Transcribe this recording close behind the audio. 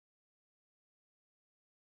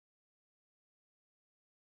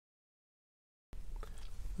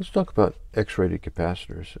Let's talk about X-rated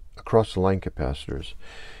capacitors, across-the-line capacitors.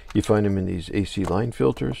 You find them in these AC line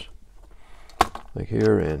filters, like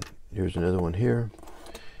here, and here's another one here,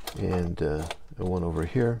 and one over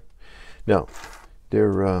here. Now,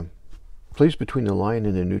 they're placed between the line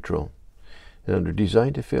and the neutral, and they're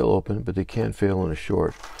designed to fail open, but they can fail in a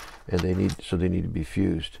short, and they need to be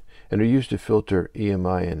fused. And they're used to filter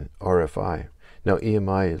EMI and RFI. Now,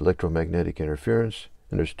 EMI is electromagnetic interference,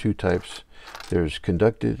 and there's two types. There's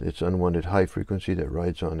conducted, it's unwanted high frequency that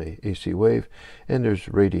rides on a AC wave, and there's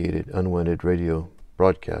radiated, unwanted radio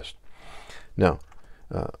broadcast. Now,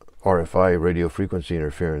 RFI, radio frequency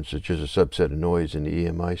interference, is just a subset of noise in the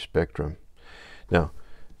EMI spectrum. Now,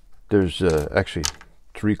 there's actually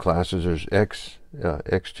three classes. There's X,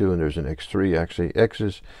 X2, and there's an X3. Actually, X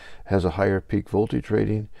has a higher peak voltage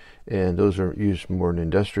rating, and those are used more in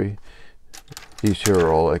industry. These here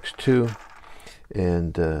are all X2,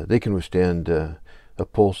 and they can withstand a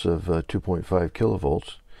pulse of 2.5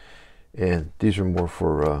 kilovolts, and these are more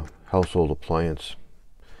for household appliance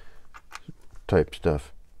type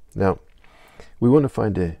stuff. Now, we want to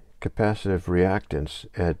find the capacitive reactance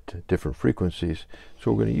at different frequencies,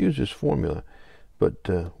 so we're going to use this formula, but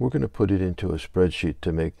we're going to put it into a spreadsheet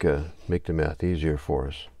to make the math easier for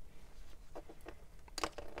us.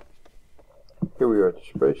 Here we are at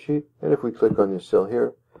the spreadsheet, and if we click on this cell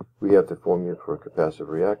here, we have the formula for capacitive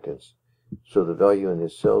reactance. So the value in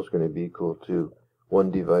this cell is going to be equal to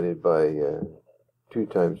 1 divided by 2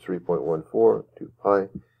 times 3.14, 2 pi,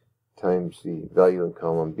 times the value in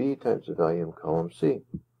column B times the value in column C.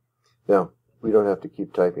 Now, we don't have to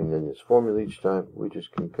keep typing in this formula each time. We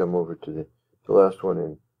just can come over to the last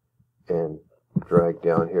one and drag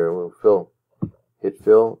down here, and we'll hit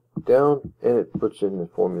fill down, and it puts in the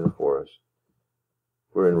formula for us.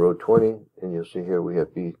 We're in row 20, and you'll see here we have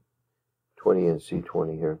B20 and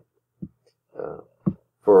C20 here.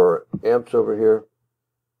 For our amps over here,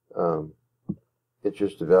 it's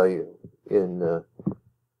just the value in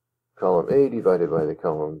column A divided by the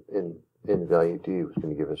column in value D, was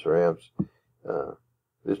going to give us our amps.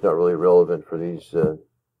 It's not really relevant for these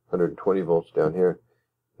 120 volts down here,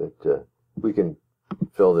 but we can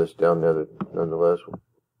fill this down nonetheless. We'll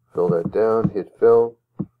fill that down, hit fill,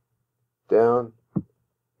 down,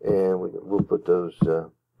 and we'll put those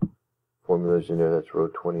formulas in there. That's row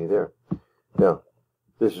 20 there. Now,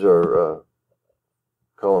 this is our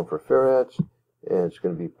column for farads, and it's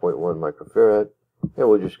going to be 0.1 microfarad, and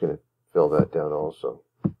we're just going to fill that down also.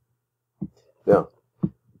 Now,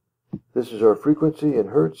 this is our frequency in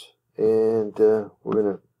hertz, and we're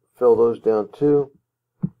going to fill those down too.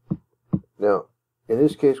 Now, in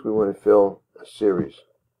this case, we want to fill a series,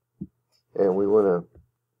 and we want to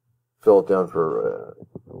fill it down for,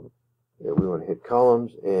 we want to hit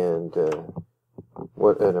columns, and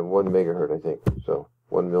 1 megahertz, I think, so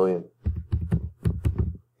 1 million.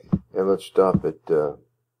 And let's stop at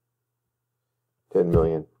 10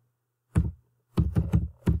 million.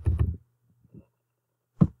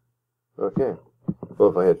 Okay, well,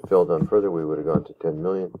 if I had filled down further, we would have gone to 10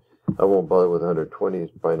 million. I won't bother with 120,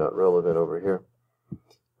 it's probably not relevant over here.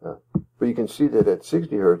 But you can see that at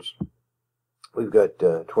 60 hertz, we've got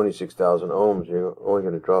 26,000 ohms. You're only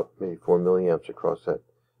going to drop maybe 4 milliamps across that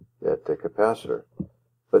capacitor.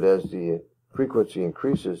 But as the frequency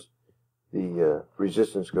increases, the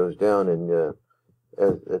resistance goes down, and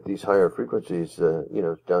at these higher frequencies,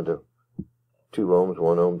 it's down to 2 ohms,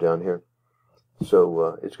 1 ohm down here.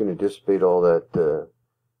 So it's going to dissipate all that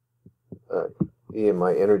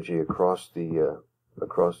EMI energy across the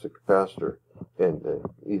capacitor, and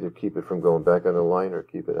either keep it from going back on the line or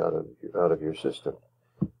keep it out of your system.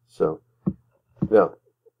 So now,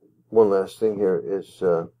 one last thing here is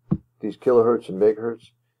these kilohertz and megahertz.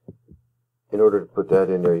 In order to put that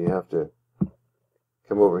in there, you have to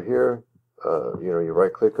come over here. You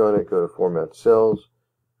right click on it, go to Format Cells,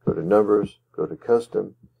 go to Numbers, go to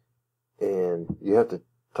Custom, and you have to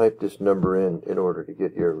type this number in order to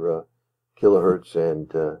get your kilohertz and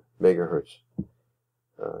megahertz.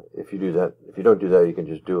 If you don't do that, you can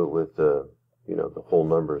just do it with the whole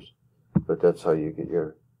numbers. But that's how you get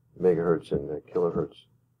your megahertz and kilohertz.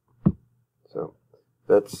 So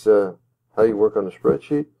that's how you work on a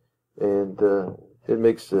spreadsheet, and it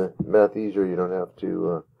makes the math easier. You don't have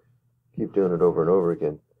to keep doing it over and over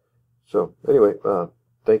again. So anyway,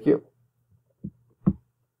 thank you.